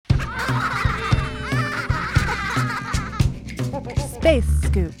Space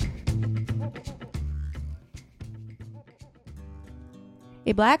Scoop.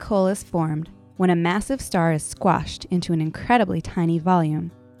 A black hole is formed when a massive star is squashed into an incredibly tiny volume,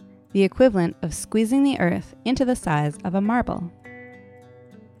 the equivalent of squeezing the Earth into the size of a marble.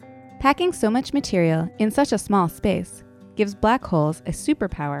 Packing so much material in such a small space gives black holes a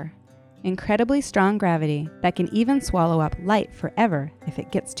superpower, incredibly strong gravity that can even swallow up light forever if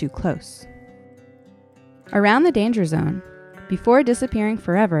it gets too close. Around the danger zone, before disappearing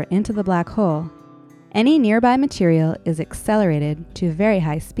forever into the black hole, any nearby material is accelerated to very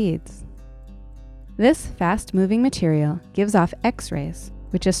high speeds. This fast-moving material gives off X-rays,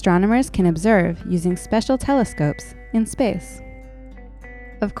 which astronomers can observe using special telescopes in space.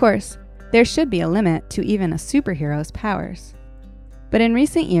 Of course, there should be a limit to even a superhero's powers. But in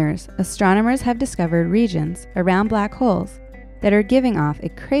recent years, astronomers have discovered regions around black holes that are giving off a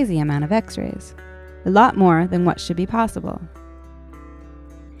crazy amount of X-rays, a lot more than what should be possible.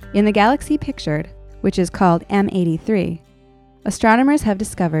 In the galaxy pictured, which is called M83, astronomers have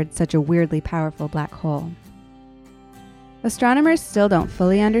discovered such a weirdly powerful black hole. Astronomers still don't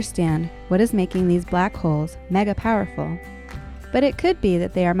fully understand what is making these black holes mega powerful, but it could be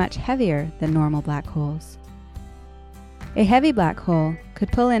that they are much heavier than normal black holes. A heavy black hole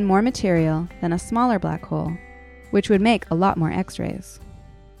could pull in more material than a smaller black hole, which would make a lot more X-rays.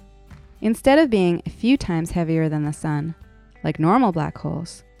 Instead of being a few times heavier than the Sun, like normal black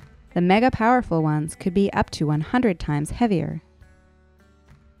holes, the mega powerful ones could be up to 100 times heavier.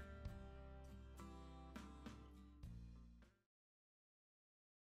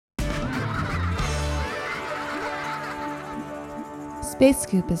 Space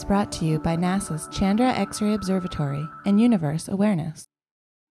Scoop is brought to you by NASA's Chandra X-ray Observatory and Universe Awareness.